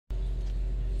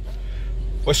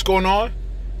What's going on?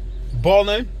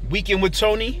 Ballin' Weekend with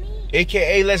Tony,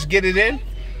 aka Let's Get It In.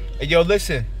 And yo,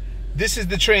 listen, this is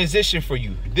the transition for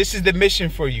you. This is the mission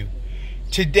for you.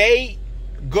 Today,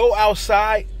 go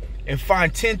outside and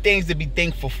find 10 things to be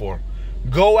thankful for.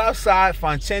 Go outside,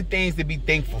 find 10 things to be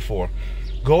thankful for.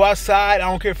 Go outside, I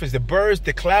don't care if it's the birds,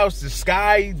 the clouds, the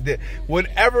sky,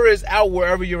 whatever is out,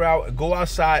 wherever you're out, go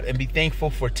outside and be thankful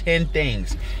for 10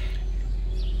 things.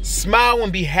 Smile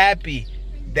and be happy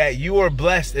that you are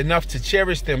blessed enough to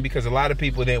cherish them, because a lot of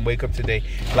people didn't wake up today.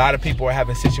 A lot of people are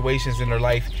having situations in their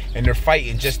life and they're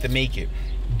fighting just to make it.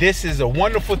 This is a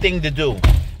wonderful thing to do.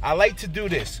 I like to do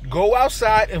this. Go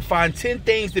outside and find 10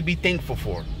 things to be thankful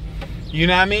for. You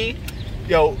know what I mean?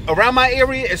 Yo, around my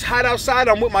area, it's hot outside.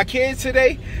 I'm with my kids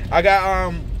today. I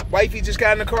got, wifey just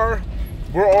got in the car.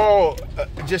 We're all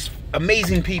just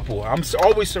amazing people. I'm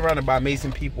always surrounded by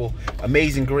amazing people,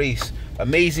 amazing grace,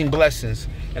 amazing blessings.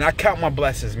 And I count my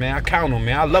blessings, man. I count them,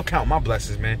 man. I love counting my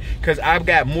blessings, man, because I've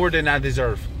got more than I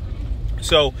deserve.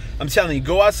 So I'm telling you,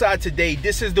 go outside today.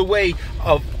 This is the way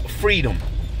of freedom.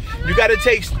 You gotta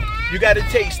take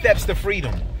steps to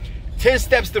freedom. 10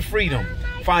 steps to freedom.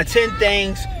 Find 10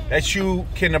 things that you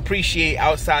can appreciate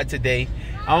outside today.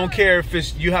 I don't care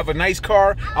if you have a nice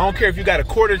car. I don't care if you got a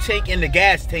quarter tank in the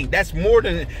gas tank. That's more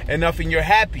than enough and you're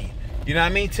happy. You know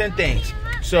what I mean? 10 things.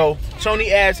 So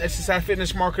Tony Ads, exercise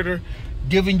fitness marketer,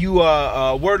 giving you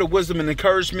a word of wisdom and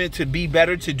encouragement to be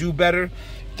better, to do better.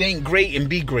 Think great and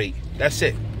be great. That's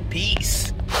it.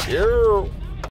 Peace. Yeah.